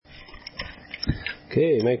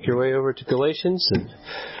Okay, make your way over to Galatians, and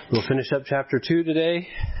we'll finish up chapter 2 today.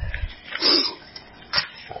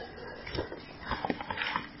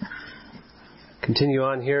 Continue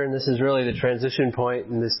on here, and this is really the transition point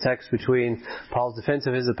in this text between Paul's defense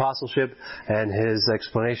of his apostleship and his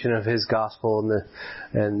explanation of his gospel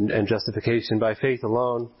and justification by faith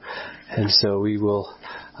alone. And so we will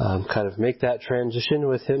kind of make that transition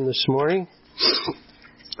with him this morning.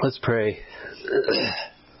 Let's pray.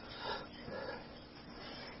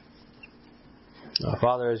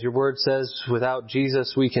 Father, as your word says, without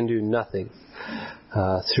Jesus we can do nothing.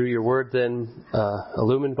 Through your word then,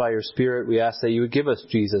 illumined by your Spirit, we ask that you would give us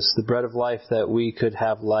Jesus, the bread of life, that we could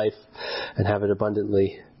have life and have it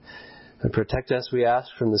abundantly. And protect us, we ask,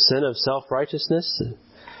 from the sin of self-righteousness.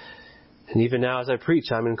 And even now as I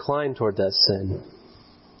preach, I'm inclined toward that sin.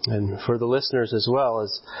 And for the listeners as well,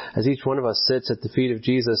 as each one of us sits at the feet of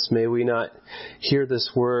Jesus, may we not hear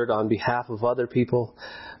this word on behalf of other people,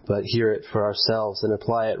 but hear it for ourselves and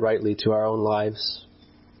apply it rightly to our own lives.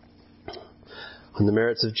 On the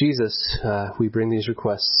merits of Jesus, we bring these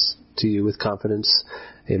requests to you with confidence.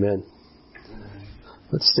 Amen.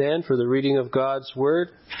 Let's stand for the reading of God's Word.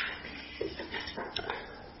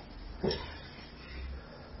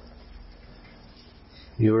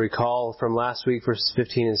 You'll recall from last week, verses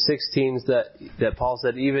 15 and 16, that Paul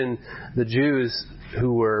said even the Jews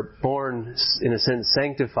who were born, in a sense,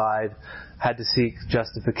 sanctified, had to seek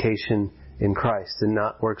justification in Christ and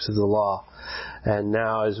not works of the law. And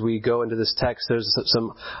now as we go into this text, there's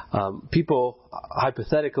some people,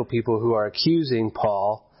 hypothetical people, who are accusing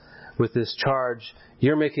Paul with this charge: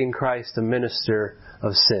 you're making Christ a minister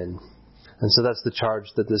of sin. And so that's the charge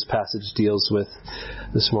that this passage deals with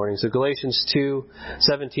this morning. So Galatians 2,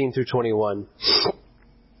 17 through 21.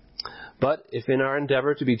 But if in our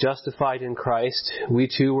endeavor to be justified in Christ, we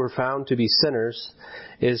too were found to be sinners,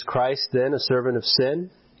 is Christ then a servant of sin?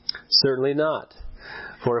 Certainly not.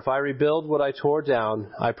 For if I rebuild what I tore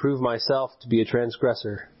down, I prove myself to be a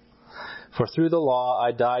transgressor. For through the law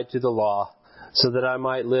I died to the law, so that I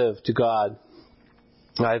might live to God.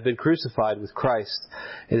 I have been crucified with Christ.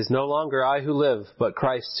 It is no longer I who live, but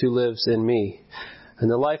Christ who lives in me.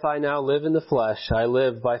 And the life I now live in the flesh, I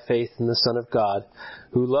live by faith in the Son of God,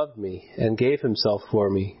 who loved me and gave himself for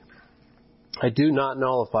me. I do not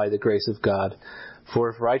nullify the grace of God, for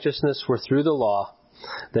if righteousness were through the law,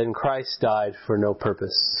 then Christ died for no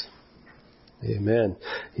purpose. Amen.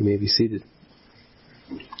 You may be seated.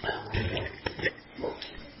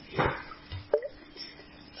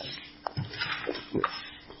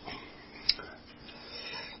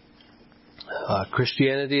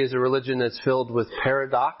 Christianity is a religion that's filled with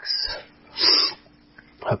paradox.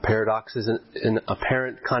 A paradox is an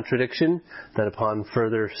apparent contradiction that upon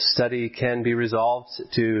further study can be resolved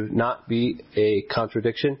to not be a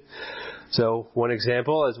contradiction. So one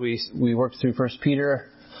example, as we worked through 1 Peter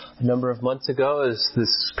a number of months ago, is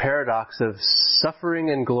this paradox of suffering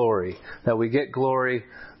and glory, that we get glory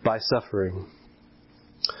by suffering.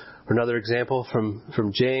 Another example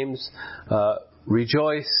from James,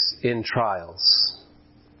 rejoice in trials.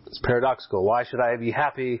 It's paradoxical. Why should I be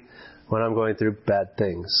happy when I'm going through bad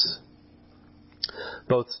things?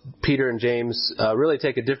 Both Peter and James really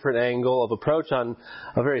take a different angle of approach on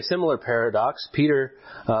a very similar paradox. Peter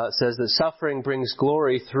says that suffering brings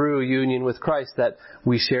glory through union with Christ, that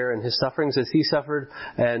we share in his sufferings as he suffered,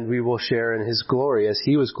 and we will share in his glory as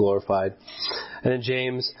he was glorified. And in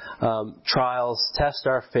James, trials test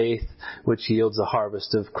our faith, which yields a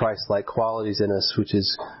harvest of Christ-like qualities in us, which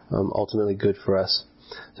is ultimately good for us.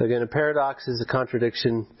 So again, a paradox is a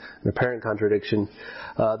contradiction, an apparent contradiction,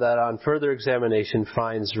 that on further examination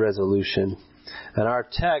finds resolution. And our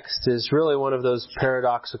text is really one of those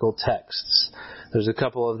paradoxical texts. There's a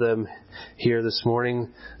couple of them here this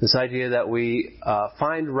morning. This idea that we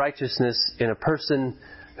find righteousness in a person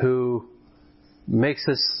who makes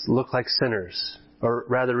us look like sinners, or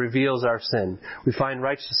rather reveals our sin. We find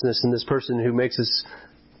righteousness in this person who makes us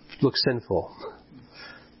look sinful.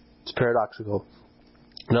 It's paradoxical.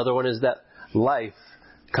 Another one is that life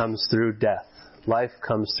comes through death. Life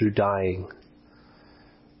comes through dying.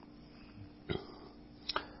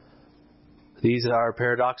 These are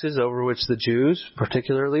paradoxes over which the Jews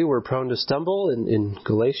particularly were prone to stumble in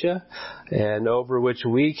Galatia, and over which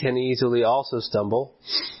we can easily also stumble.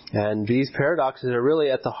 And these paradoxes are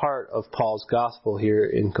really at the heart of Paul's gospel here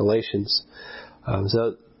in Galatians.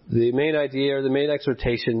 So the main idea, or the main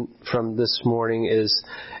exhortation from this morning, is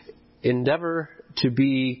endeavor to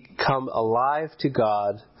become alive to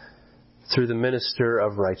God through the minister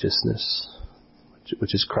of righteousness.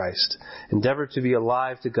 which is Christ. Endeavor to be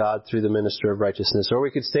alive to God through the minister of righteousness. Or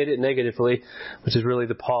we could state it negatively, which is really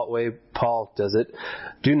the way Paul does it.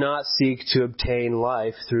 Do not seek to obtain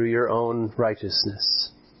life through your own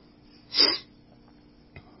righteousness.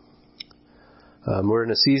 We're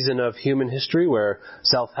in a season of human history where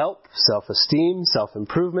self-help, self-esteem,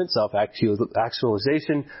 self-improvement,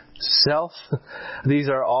 self-actualization, these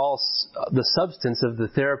are all the substance of the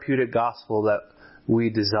therapeutic gospel that we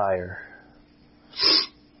desire.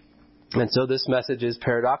 And so this message is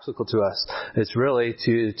paradoxical to us. It's really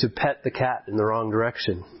to pet the cat in the wrong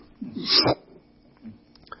direction.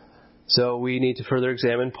 So we need to further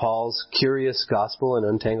examine Paul's curious gospel and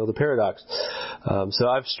untangle the paradox. So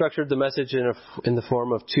I've structured the message in the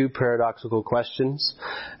form of 2 paradoxical questions,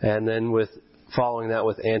 and then following that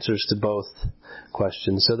with answers to both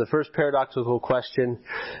questions. So the first paradoxical question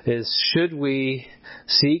is, should we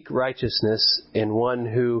seek righteousness in one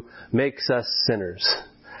who makes us sinners?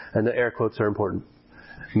 And the air quotes are important.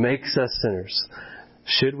 Makes us sinners.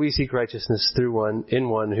 Should we seek righteousness in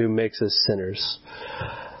one who makes us sinners?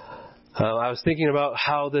 I was thinking about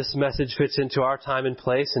how this message fits into our time and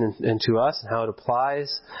place and to us, and how it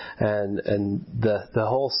applies, and the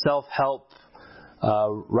whole self-help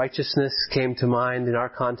righteousness came to mind in our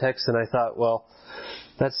context, and I thought, well,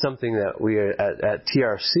 that's something that we at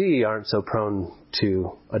TRC aren't so prone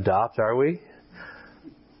to adopt, are we?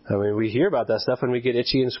 I mean, we hear about that stuff and we get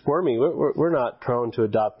itchy and squirmy. We're not prone to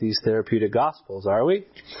adopt these therapeutic gospels, are we?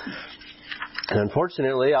 And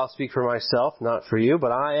unfortunately, I'll speak for myself, not for you,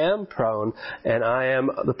 but I am prone, and I am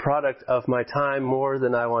the product of my time more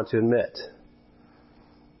than I want to admit.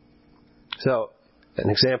 So, an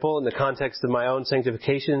example, in the context of my own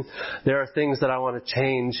sanctification, there are things that I want to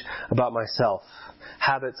change about myself.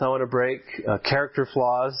 Habits I want to break, character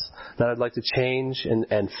flaws that I'd like to change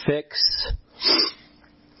and fix.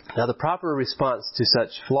 Now, the proper response to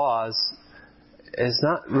such flaws is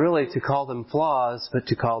not really to call them flaws, but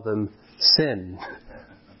to call them sin.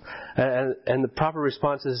 And the proper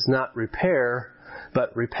response is not repair,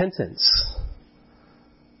 but repentance.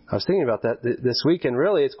 I was thinking about that this week, and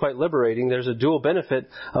really it's quite liberating. There's a dual benefit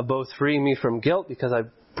of both freeing me from guilt, because I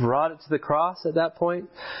brought it to the cross at that point,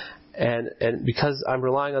 and because I'm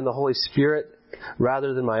relying on the Holy Spirit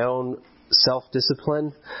rather than my own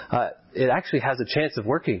self-discipline. It actually has a chance of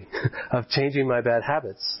working, of changing my bad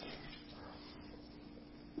habits.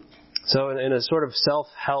 So in a sort of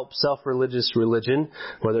self-help, self-religious religion,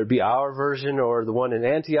 whether it be our version or the one in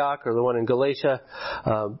Antioch or the one in Galatia,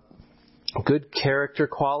 good character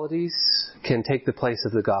qualities can take the place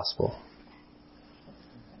of the gospel.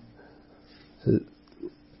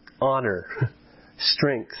 Honor,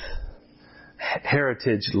 strength,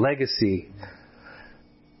 heritage, legacy,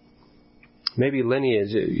 maybe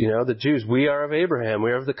lineage. The Jews, we are of Abraham,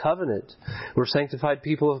 we are of the covenant, we're sanctified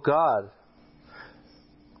people of God.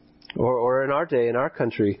 Or in our day, in our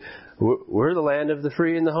country, we're the land of the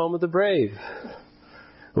free and the home of the brave.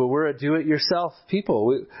 Well, we're a do-it-yourself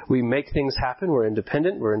people. We make things happen. We're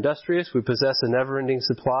independent. We're industrious. We possess a never-ending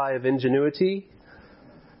supply of ingenuity.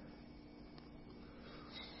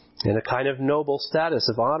 And a kind of noble status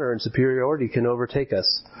of honor and superiority can overtake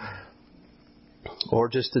us. Or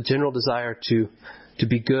just a general desire to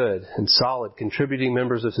be good and solid, contributing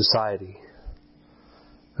members of society.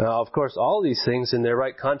 Now, of course, all these things in their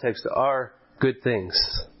right context are good things.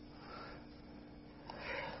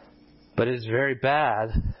 But it is very bad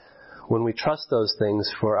when we trust those things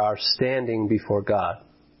for our standing before God.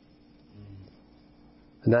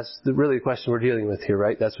 And that's really the question we're dealing with here,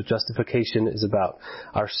 right? That's what justification is about.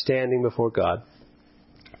 Our standing before God.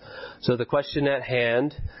 So the question at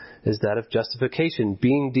hand is that of justification,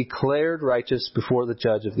 being declared righteous before the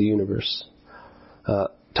judge of the universe.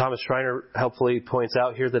 Thomas Schreiner helpfully points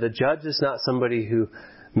out here that a judge is not somebody who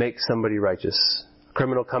makes somebody righteous. A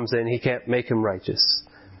criminal comes in, he can't make him righteous.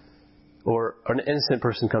 Or an innocent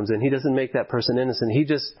person comes in, he doesn't make that person innocent. He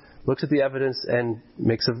just looks at the evidence and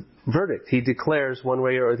makes a verdict. He declares one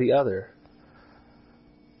way or the other.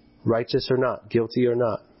 Righteous or not, guilty or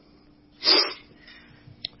not.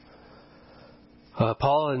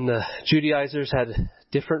 Paul and the Judaizers had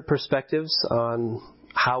different perspectives on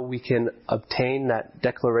how we can obtain that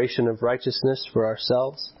declaration of righteousness for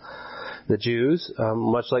ourselves. The Jews,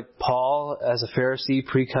 much like Paul as a Pharisee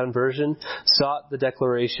pre-conversion, sought the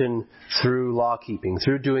declaration through law-keeping,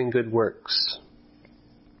 through doing good works.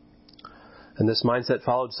 And this mindset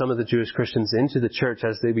followed some of the Jewish Christians into the church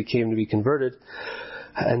as they became to be converted.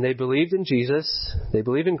 And they believed in Jesus, they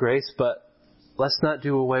believed in grace, but let's not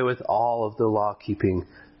do away with all of the law-keeping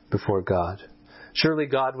before God. Surely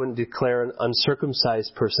God wouldn't declare an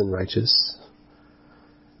uncircumcised person righteous.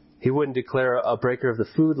 He wouldn't declare a breaker of the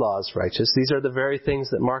food laws righteous. These are the very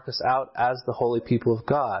things that mark us out as the holy people of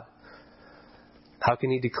God. How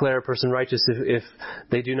can He declare a person righteous if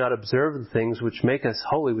they do not observe the things which make us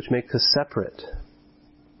holy, which make us separate?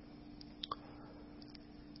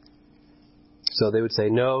 So they would say,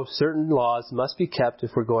 no, certain laws must be kept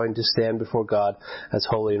if we're going to stand before God as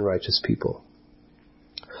holy and righteous people.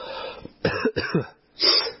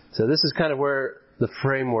 So this is kind of where the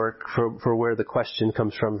framework for where the question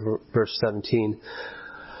comes from, verse 17.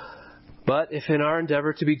 But if in our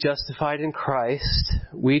endeavor to be justified in Christ,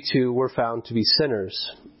 we too were found to be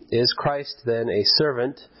sinners, is Christ then a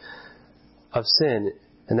servant of sin?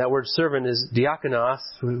 And that word servant is diakonos,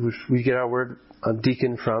 which we get our word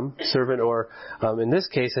deacon from, servant, or in this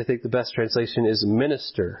case, I think the best translation is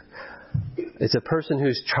minister. It's a person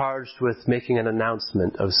who's charged with making an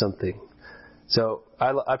announcement of something. So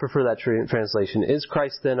I prefer that translation. Is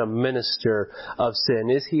Christ then a minister of sin?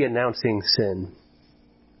 Is He announcing sin?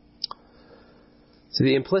 So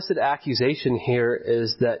the implicit accusation here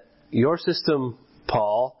is that your system,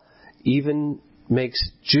 Paul, even makes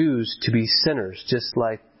Jews to be sinners, just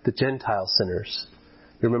like the Gentile sinners.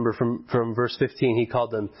 Remember from verse 15, he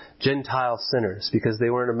called them Gentile sinners because they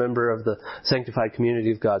weren't a member of the sanctified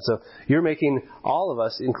community of God. So you're making all of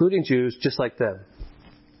us, including Jews, just like them.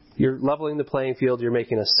 You're leveling the playing field. You're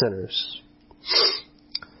making us sinners.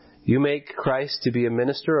 You make Christ to be a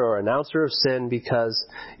minister or announcer of sin because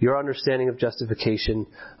your understanding of justification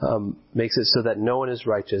makes it so that no one is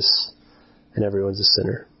righteous and everyone's a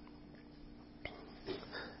sinner.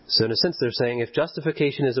 So in a sense they're saying if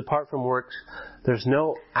justification is apart from works, there's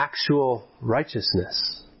no actual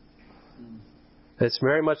righteousness. It's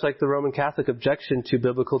very much like the Roman Catholic objection to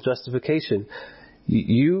biblical justification.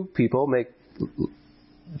 You people make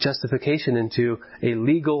justification into a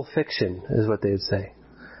legal fiction, is what they would say.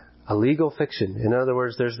 A legal fiction. In other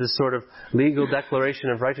words, there's this sort of legal declaration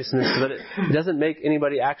of righteousness, but it doesn't make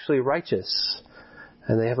anybody actually righteous.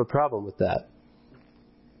 And they have a problem with that.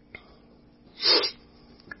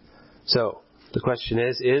 So, the question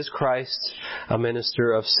is Christ a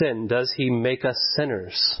minister of sin? Does He make us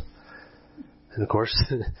sinners? And of course,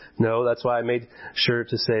 no, that's why I made sure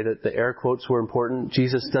to say that the air quotes were important.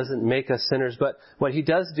 Jesus doesn't make us sinners, but what He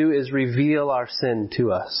does do is reveal our sin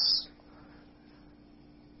to us.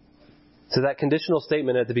 So that conditional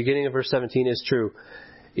statement at the beginning of verse 17 is true.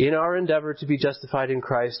 In our endeavor to be justified in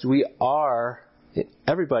Christ, we are,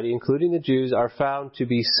 everybody, including the Jews, are found to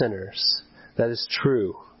be sinners. That is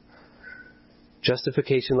true.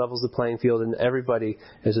 Justification levels the playing field and everybody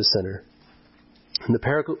is a sinner. And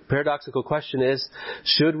the paradoxical question is,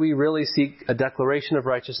 should we really seek a declaration of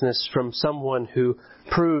righteousness from someone who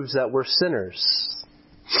proves that we're sinners?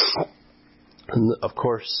 And of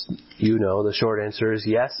course, you know the short answer is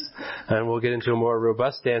yes, and we'll get into a more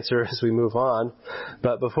robust answer as we move on.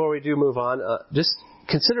 But before we do move on, just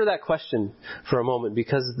consider that question for a moment,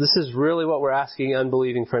 because this is really what we're asking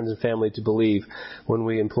unbelieving friends and family to believe when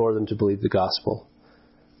we implore them to believe the gospel.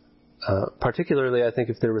 Particularly, I think,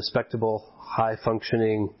 if they're respectable,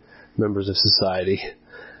 high-functioning members of society.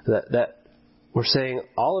 That we're saying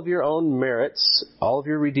all of your own merits, all of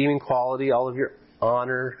your redeeming quality, all of your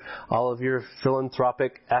honor, all of your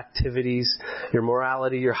philanthropic activities, your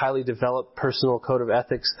morality, your highly developed personal code of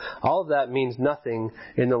ethics, all of that means nothing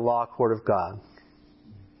in the law court of God.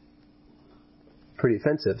 Pretty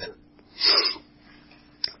offensive.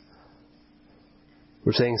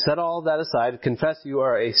 We're saying set all of that aside, confess you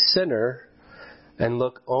are a sinner, and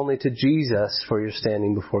look only to Jesus for your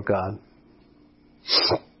standing before God.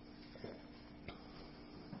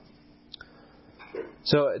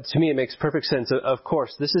 So to me it makes perfect sense. Of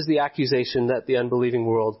course, this is the accusation that the unbelieving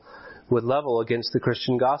world would level against the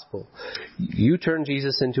Christian gospel. You turn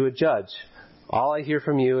Jesus into a judge. All I hear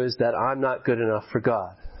from you is that I'm not good enough for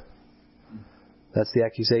God. That's the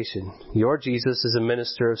accusation. Your Jesus is a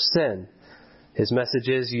minister of sin. His message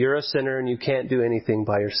is you're a sinner and you can't do anything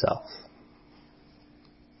by yourself.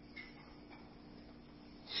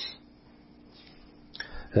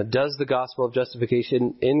 Now, does the gospel of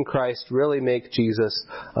justification in Christ really make Jesus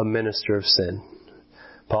a minister of sin?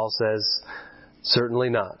 Paul says, certainly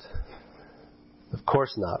not. Of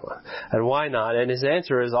course not. And why not? And his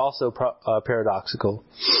answer is also paradoxical.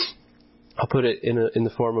 I'll put it in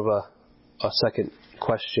the form of a second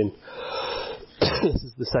question. This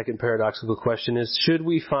is the second paradoxical question, is should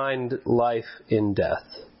we find life in death?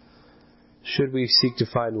 Should we seek to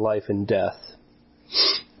find life in death?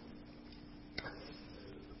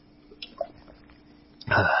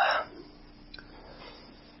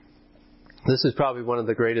 This is probably one of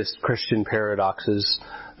the greatest Christian paradoxes.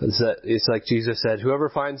 Is that it's like Jesus said, whoever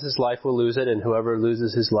finds his life will lose it, and whoever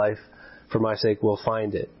loses his life for my sake will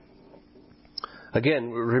find it.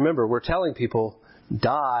 Again, remember, we're telling people,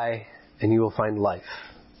 die and you will find life.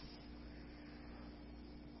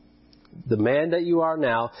 The man that you are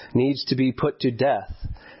now needs to be put to death.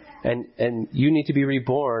 And you need to be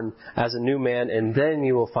reborn as a new man, and then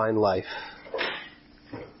you will find life.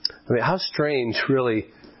 I mean, how strange, really,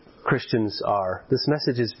 Christians are. This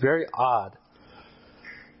message is very odd.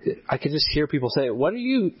 I could just hear people say, what are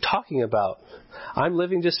you talking about? I'm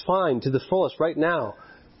living just fine to the fullest right now.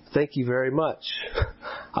 Thank you very much.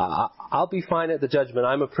 I'll be fine at the judgment.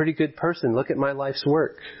 I'm a pretty good person. Look at my life's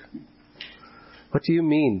work. What do you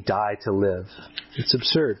mean, die to live? It's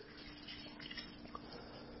absurd.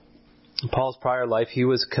 In Paul's prior life, he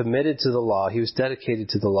was committed to the law. He was dedicated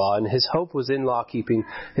to the law, and his hope was in law keeping.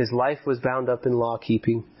 His life was bound up in law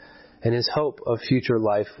keeping, and his hope of future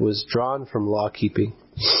life was drawn from law keeping.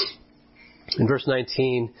 In verse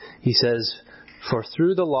 19, he says, "For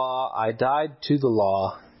through the law I died to the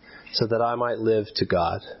law, so that I might live to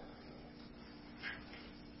God."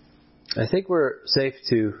 I think we're safe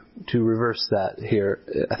to reverse that here.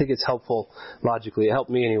 I think it's helpful logically. It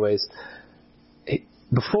helped me anyways.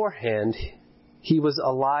 Beforehand, he was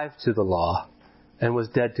alive to the law and was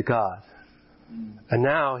dead to God. And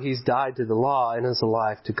now he's died to the law and is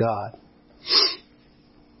alive to God.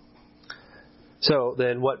 So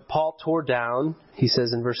then what Paul tore down, he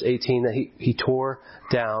says in verse 18 that he tore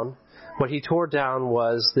down. What he tore down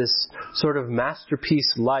was this sort of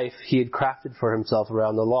masterpiece life he had crafted for himself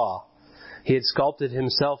around the law. He had sculpted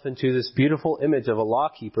himself into this beautiful image of a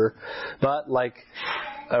lawkeeper, but like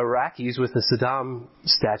Iraqis with the Saddam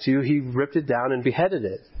statue, he ripped it down and beheaded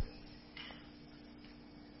it.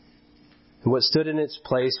 And what stood in its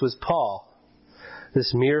place was Paul,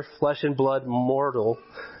 this mere flesh and blood mortal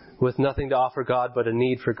with nothing to offer God but a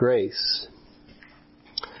need for grace.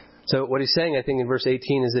 So what he's saying, I think, in verse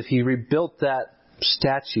 18 is if he rebuilt that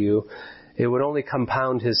statue, it would only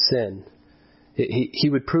compound his sin. He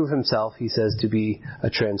would prove himself, he says, to be a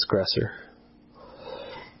transgressor.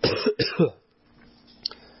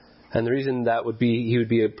 And the reason that he would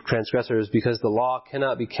be a transgressor is because the law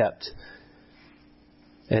cannot be kept.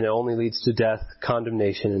 And it only leads to death,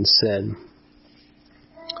 condemnation, and sin.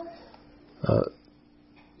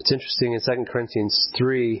 It's interesting, in 2 Corinthians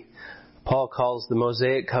 3, Paul calls the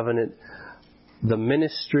Mosaic covenant the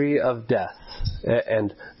ministry of death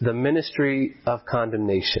and the ministry of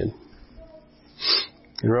condemnation.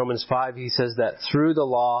 In Romans 5, he says that through the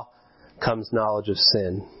law comes knowledge of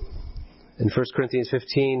sin. In 1 Corinthians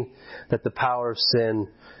 15, that the power of sin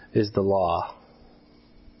is the law.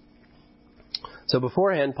 So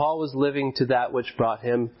beforehand, Paul was living to that which brought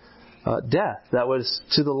him death. That was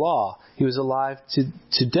to the law. He was alive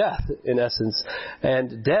to death, in essence,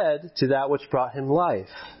 and dead to that which brought him life.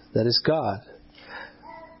 That is God.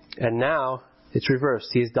 And now it's reversed.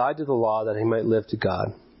 He has died to the law that he might live to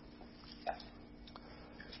God.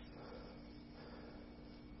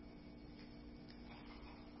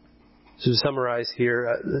 So to summarize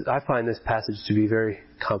here, I find this passage to be very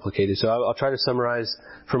complicated. So I'll try to summarize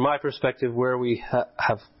from my perspective where we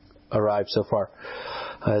have arrived so far,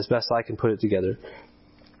 as best I can put it together.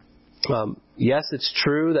 Yes, it's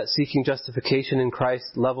true that seeking justification in Christ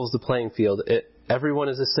levels the playing field. Everyone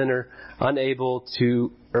is a sinner, unable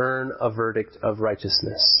to earn a verdict of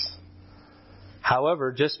righteousness.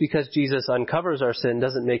 However, just because Jesus uncovers our sin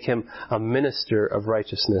doesn't make him a minister of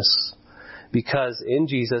righteousness. Because in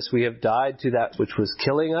Jesus we have died to that which was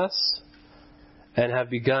killing us and have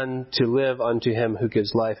begun to live unto him who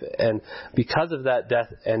gives life. And because of that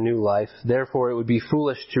death and new life, therefore it would be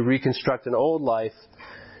foolish to reconstruct an old life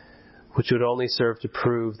which would only serve to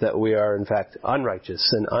prove that we are in fact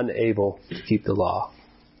unrighteous and unable to keep the law.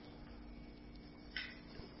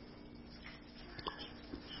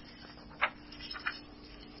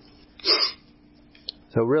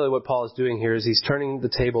 So really what Paul is doing here is he's turning the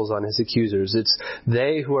tables on his accusers. It's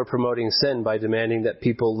they who are promoting sin by demanding that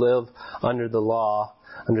people live under the law,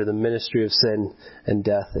 under the ministry of sin and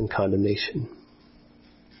death and condemnation.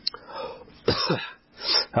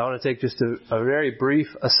 I want to take just a very brief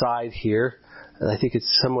aside here, and I think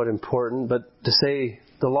it's somewhat important, but to say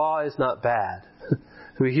the law is not bad.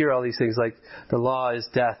 We hear all these things like the law is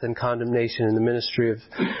death and condemnation and the ministry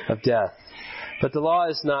of death. But the law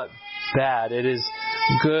is not bad. It is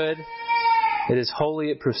good. It is holy.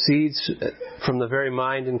 It proceeds from the very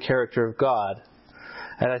mind and character of God.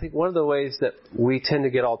 And I think one of the ways that we tend to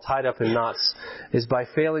get all tied up in knots is by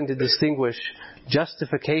failing to distinguish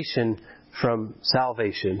justification from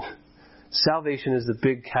salvation. salvation is the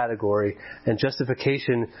big category, and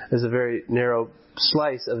justification is a very narrow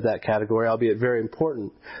slice of that category, albeit very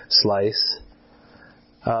important slice.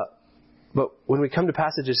 But when we come to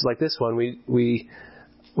passages like this one,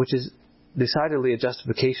 which is decidedly a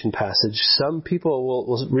justification passage, some people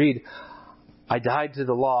will read, I died to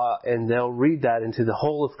the law, and they'll read that into the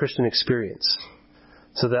whole of Christian experience.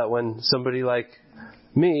 So that when somebody like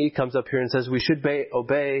me comes up here and says we should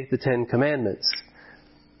obey the 10 Commandments,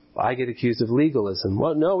 I get accused of legalism.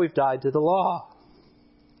 Well, no, we've died to the law.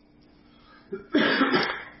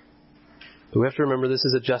 But we have to remember this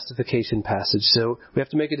is a justification passage. So we have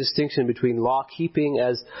to make a distinction between law-keeping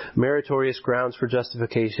as meritorious grounds for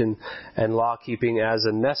justification and law-keeping as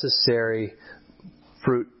a necessary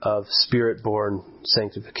fruit of Spirit-born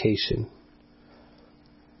sanctification.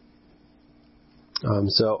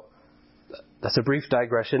 So that's a brief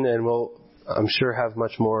digression, and we'll, I'm sure, have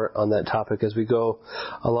much more on that topic as we go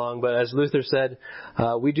along. But as Luther said,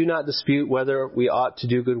 we do not dispute whether we ought to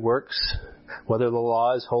do good works, whether the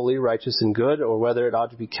law is holy, righteous, and good, or whether it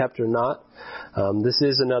ought to be kept or not. This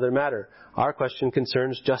is another matter. Our question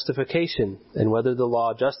concerns justification and whether the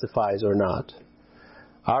law justifies or not.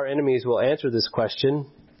 Our enemies will not answer this question,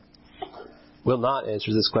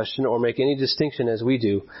 or make any distinction as we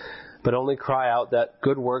do, but only cry out that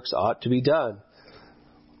good works ought to be done,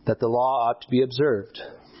 that the law ought to be observed.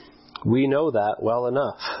 We know that well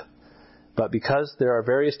enough, but because there are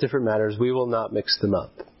various different matters, we will not mix them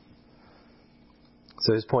up.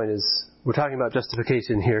 So his point is, we're talking about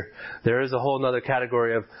justification here. There is a whole other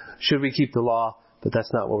category of should we keep the law, but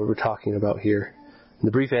that's not what we're talking about here. And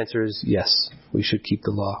the brief answer is yes, we should keep the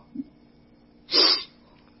law.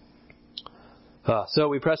 So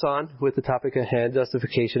we press on with the topic at hand,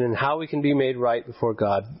 justification, and how we can be made right before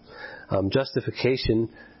God. Justification,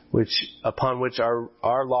 upon which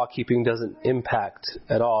our law keeping doesn't impact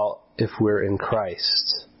at all if we're in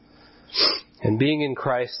Christ. And being in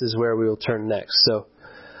Christ is where we will turn next. So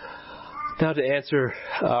now to answer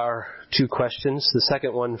our two questions. The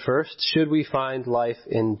second one first. Should we find life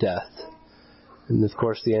in death? And of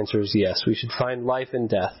course the answer is yes. We should find life in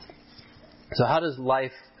death. So how does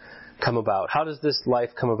life come about? How does this life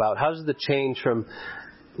come about? How does the change from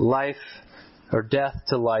life or death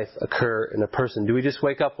to life occur in a person? Do we just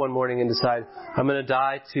wake up one morning and decide, I'm going to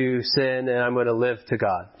die to sin and I'm going to live to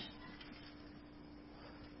God?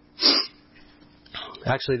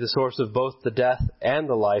 Actually, the source of both the death and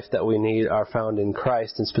the life that we need are found in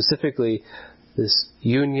Christ, and specifically this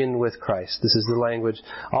union with Christ. This is the language.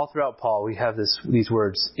 All throughout Paul, we have these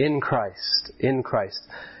words, in Christ, in Christ,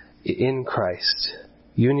 in Christ,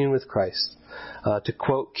 union with Christ. To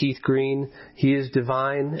quote Keith Green, He is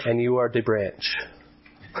divine and you are the branch.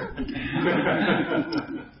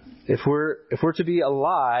 If we're to be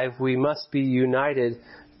alive, we must be united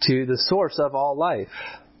to the source of all life.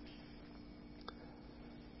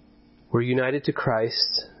 We're united to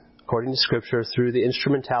Christ, according to Scripture, through the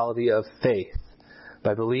instrumentality of faith,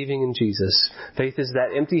 by believing in Jesus. Faith is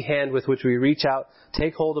that empty hand with which we reach out,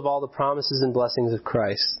 take hold of all the promises and blessings of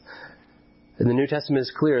Christ. And the New Testament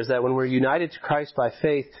is clear, is that when we're united to Christ by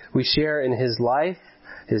faith, we share in His life,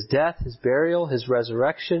 His death, His burial, His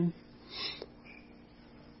resurrection,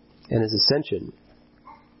 and His ascension.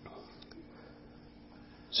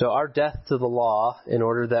 So our death to the law, in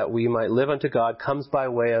order that we might live unto God, comes by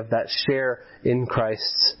way of that share in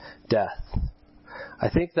Christ's death. I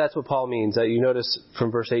think that's what Paul means. You notice from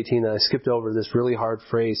verse 18 that I skipped over this really hard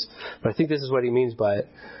phrase, but I think this is what he means by it.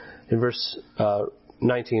 In verse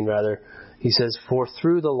 19, he says, for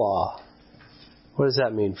through the law. What does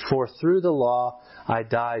that mean? For through the law, I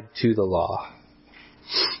died to the law.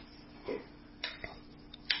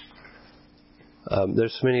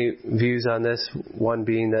 There's many views on this. One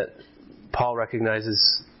being that Paul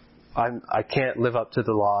recognizes I can't live up to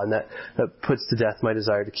the law, and that puts to death my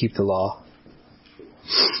desire to keep the law.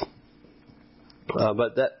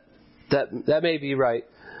 But that may be right.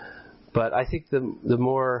 But I think the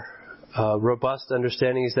more robust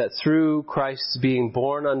understanding is that through Christ's being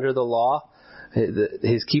born under the law,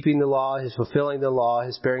 His keeping the law, His fulfilling the law,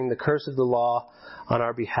 His bearing the curse of the law on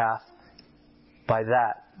our behalf, by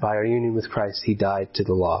our union with Christ, He died to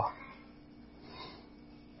the law.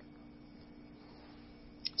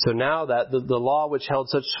 So now that the law which held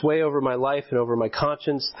such sway over my life and over my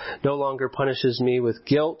conscience no longer punishes me with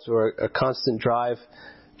guilt or a constant drive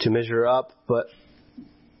to measure up, but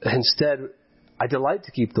instead I delight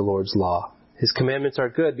to keep the Lord's law. His commandments are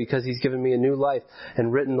good because He's given me a new life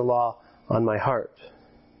and written the law on my heart.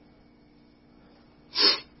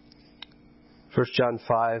 1 John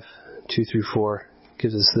 5, 2-4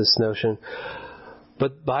 gives us this notion.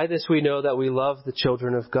 But by this we know that we love the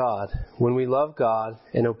children of God, when we love God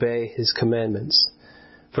and obey His commandments.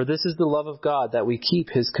 For this is the love of God, that we keep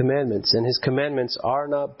His commandments, and His commandments are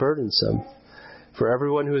not burdensome. For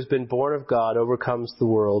everyone who has been born of God overcomes the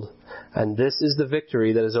world, and this is the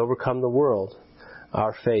victory that has overcome the world,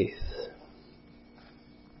 our faith.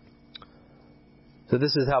 So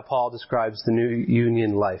this is how Paul describes the new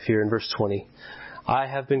union life here in verse 20. I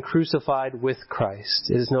have been crucified with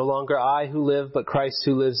Christ. It is no longer I who live, but Christ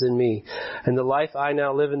who lives in me. And the life I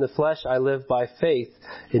now live in the flesh, I live by faith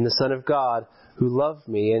in the Son of God, who loved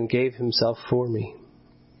me and gave Himself for me.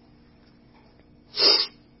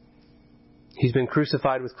 He's been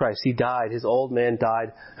crucified with Christ. He died. His old man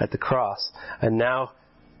died at the cross. And now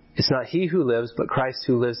it's not he who lives, but Christ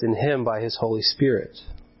who lives in him by His Holy Spirit.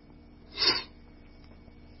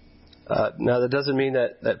 Now that doesn't mean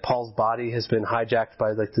that Paul's body has been hijacked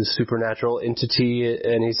by like the supernatural entity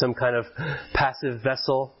and he's some kind of passive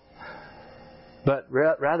vessel. But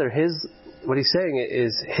rather what he's saying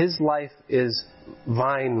is his life is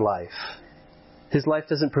vine life. His life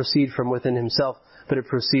doesn't proceed from within himself, but it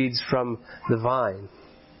proceeds from the vine.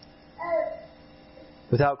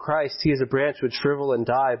 Without Christ, he is a branch which shrivel and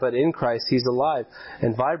die, but in Christ he's alive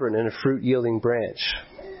and vibrant and a fruit-yielding branch.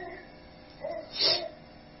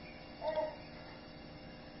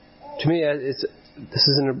 To me, this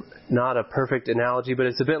isn't not a perfect analogy, but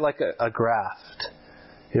it's a bit like a graft.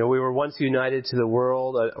 You know, we were once united to the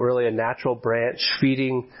world, really a natural branch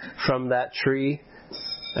feeding from that tree.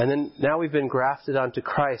 And then now we've been grafted onto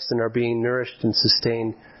Christ and are being nourished and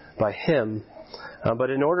sustained by Him. But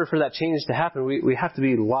in order for that change to happen, we have to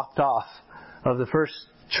be lopped off of the first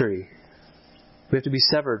tree. We have to be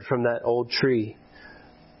severed from that old tree.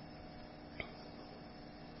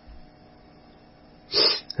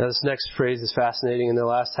 Now this next phrase is fascinating in the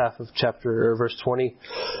last half of verse 20.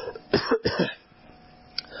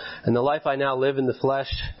 And the life I now live in the flesh,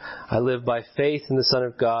 I live by faith in the Son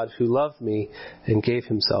of God who loved me and gave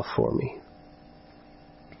Himself for me.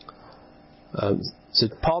 So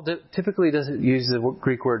Paul typically doesn't use the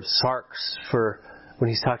Greek word sarx for when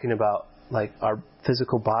he's talking about like our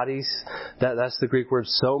physical bodies. That's the Greek word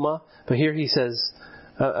soma. But here he says,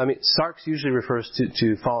 sarx usually refers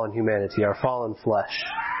to fallen humanity, our fallen flesh.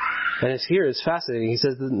 And it's fascinating. He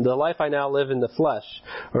says, the life I now live in the flesh,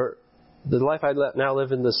 or the life I now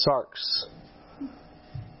live in the sarx.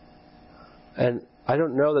 And I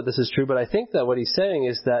don't know that this is true, but I think that what he's saying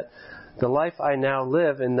is that the life I now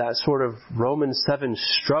live in that sort of Romans 7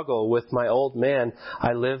 struggle with my old man,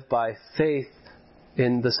 I live by faith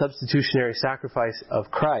in the substitutionary sacrifice of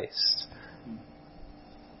Christ.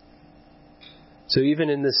 So even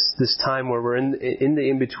in this time where we're in the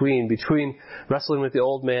in-between, between wrestling with the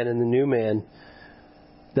old man and the new man,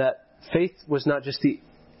 that faith was not just the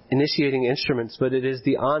initiating instruments, but it is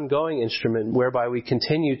the ongoing instrument whereby we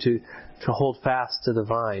continue to hold fast to the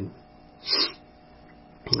vine.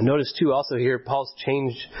 Notice too also here Paul's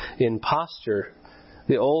change in posture.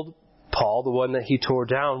 The old Paul, the one that he tore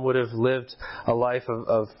down, would have lived a life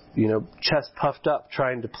of chest puffed up,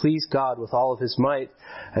 trying to please God with all of his might.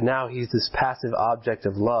 And now he's this passive object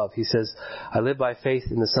of love. He says, I live by faith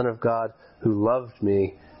in the Son of God who loved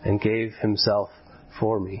me and gave Himself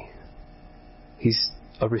for me. He's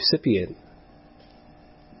a recipient.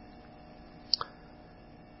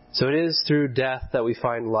 So it is through death that we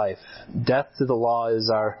find life. Death to the law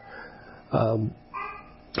is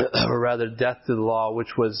death to the law,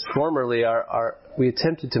 which was formerly we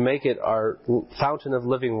attempted to make it our fountain of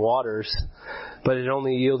living waters, but it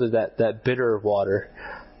only yielded that bitter water.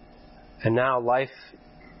 And now life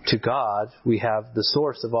to God, we have the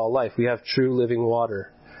source of all life. We have true living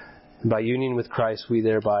water. And by union with Christ, we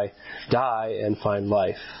thereby die and find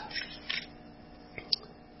life.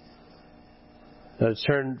 Now to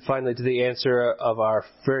turn finally to the answer of our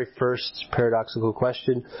very first paradoxical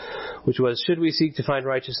question, which was, should we seek to find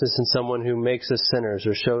righteousness in someone who makes us sinners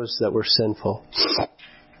or shows that we're sinful?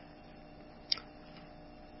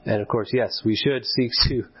 And of course, yes, we should seek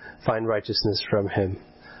to find righteousness from Him.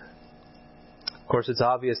 Of course, it's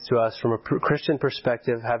obvious to us from a Christian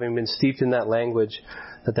perspective, having been steeped in that language,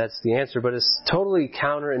 that that's the answer. But it's totally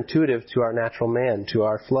counterintuitive to our natural man, to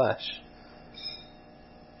our flesh.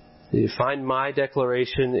 You find my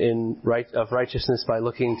declaration of righteousness by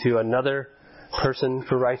looking to another person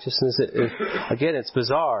for righteousness. Again, it's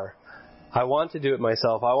bizarre. I want to do it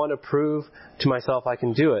myself. I want to prove to myself I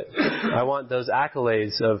can do it. I want those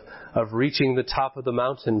accolades of reaching the top of the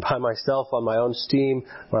mountain by myself on my own steam,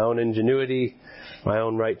 my own ingenuity, my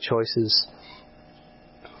own right choices.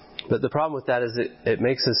 But the problem with that is it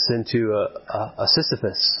makes us into a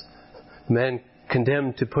Sisyphus, man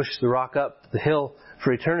condemned to push the rock up the hill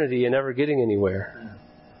for eternity and never getting anywhere.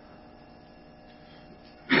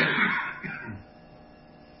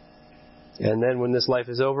 And then when this life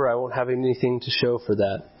is over, I won't have anything to show for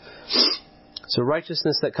that. So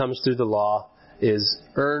righteousness that comes through the law is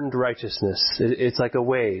earned righteousness. It's like a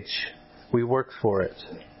wage. We work for it.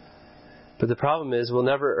 But the problem is we'll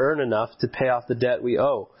never earn enough to pay off the debt we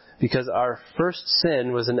owe, because our first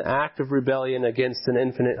sin was an act of rebellion against an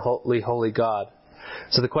infinitely holy God.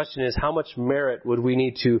 So the question is, how much merit would we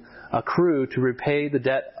need to accrue to repay the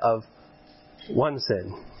debt of one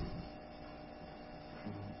sin?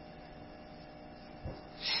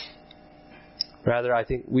 Rather, I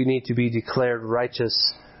think we need to be declared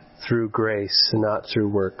righteous through grace and not through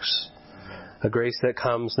works. A grace that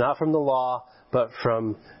comes not from the law, but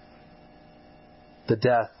from the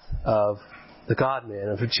death of the God-man,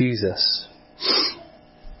 of Jesus.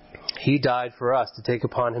 He died for us to take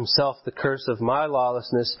upon himself the curse of my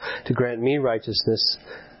lawlessness, to grant me righteousness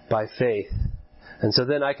by faith. And so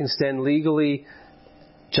then I can stand legally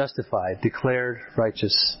justified, declared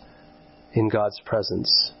righteous in God's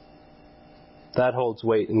presence. That holds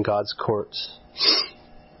weight in God's courts.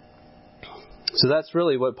 So that's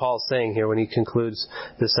really what Paul's saying here when he concludes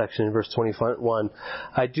this section in verse 21.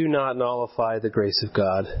 I do not nullify the grace of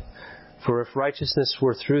God, for if righteousness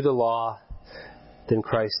were through the law, then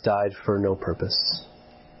Christ died for no purpose.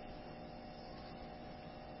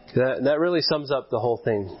 That really sums up the whole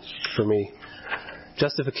thing for me.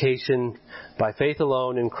 Justification by faith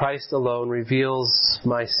alone in Christ alone reveals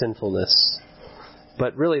my sinfulness.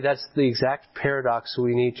 But really that's the exact paradox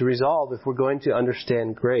we need to resolve if we're going to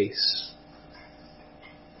understand grace.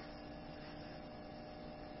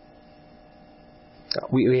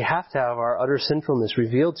 We have to have our utter sinfulness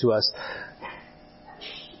revealed to us,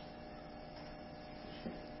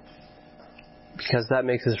 because that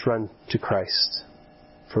makes us run to Christ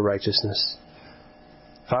for righteousness.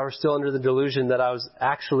 If I were still under the delusion that I was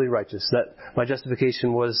actually righteous, that my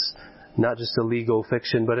justification was not just a legal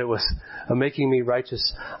fiction, but it was making me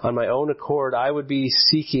righteous on my own accord, I would be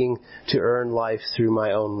seeking to earn life through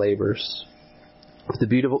my own labors. The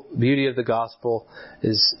beauty of the gospel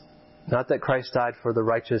is not that Christ died for the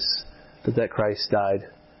righteous, but that Christ died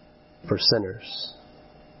for sinners.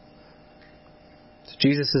 So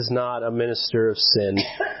Jesus is not a minister of sin.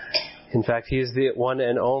 In fact, he is the one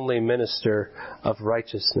and only minister of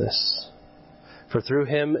righteousness. For through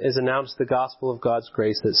him is announced the gospel of God's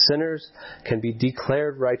grace, that sinners can be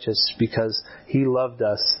declared righteous because he loved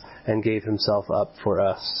us and gave himself up for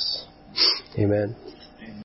us. Amen.